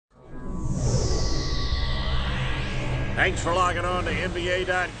Thanks for logging on to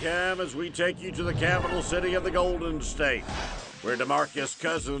NBA.com as we take you to the capital city of the Golden State, where DeMarcus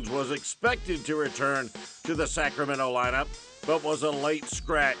Cousins was expected to return to the Sacramento lineup, but was a late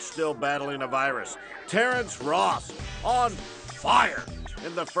scratch, still battling a virus. Terrence Ross on fire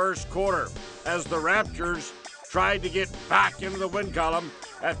in the first quarter as the Raptors tried to get back into the win column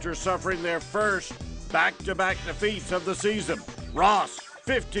after suffering their first back-to-back defeats of the season. Ross,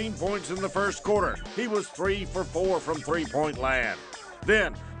 15 points in the first quarter. He was 3 for 4 from three-point land.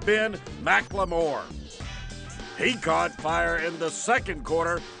 Then Ben McLemore. He caught fire in the second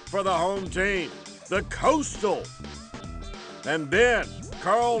quarter for the home team, the Coastal. And then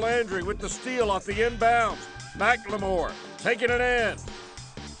Carl Landry with the steal off the inbounds. McLemore taking it in.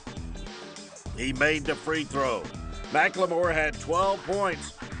 He made the free throw. McLemore had 12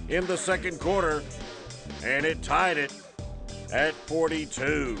 points in the second quarter, and it tied it at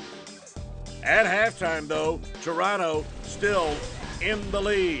 42. At halftime, though, Toronto still in the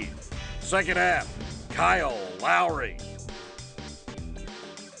lead. Second half, Kyle Lowry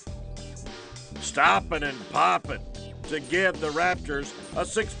stopping and popping to give the Raptors a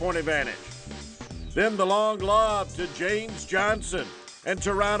 6-point advantage. Then the long lob to James Johnson, and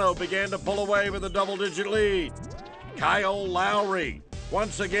Toronto began to pull away with a double-digit lead. Kyle Lowry,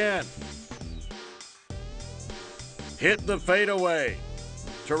 once again, hit the fadeaway.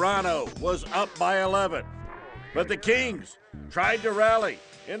 Toronto was up by 11, but the Kings tried to rally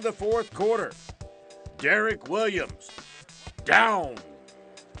in the fourth quarter. Derek Williams down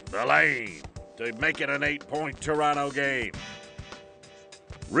the lane to make it an 8-point Toronto game.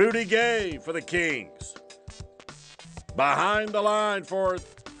 Rudy Gay for the Kings. Behind the line for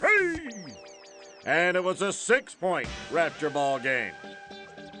 3. And it was a 6-point Raptor ball game.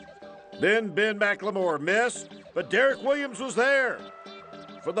 Then Ben McLemore missed, but Derek Williams was there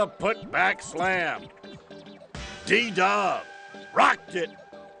for the putback slam. D-Dub rocked it,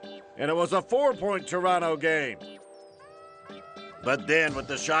 and it was a 4-point Toronto game. But then with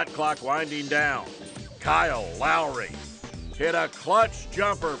the shot clock winding down, Kyle Lowry hit a clutch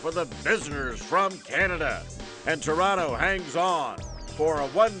jumper for the visitors from Canada, and Toronto hangs on for a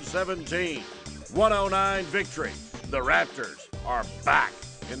 117-109 victory. The Raptors are back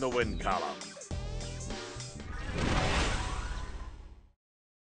in the win column.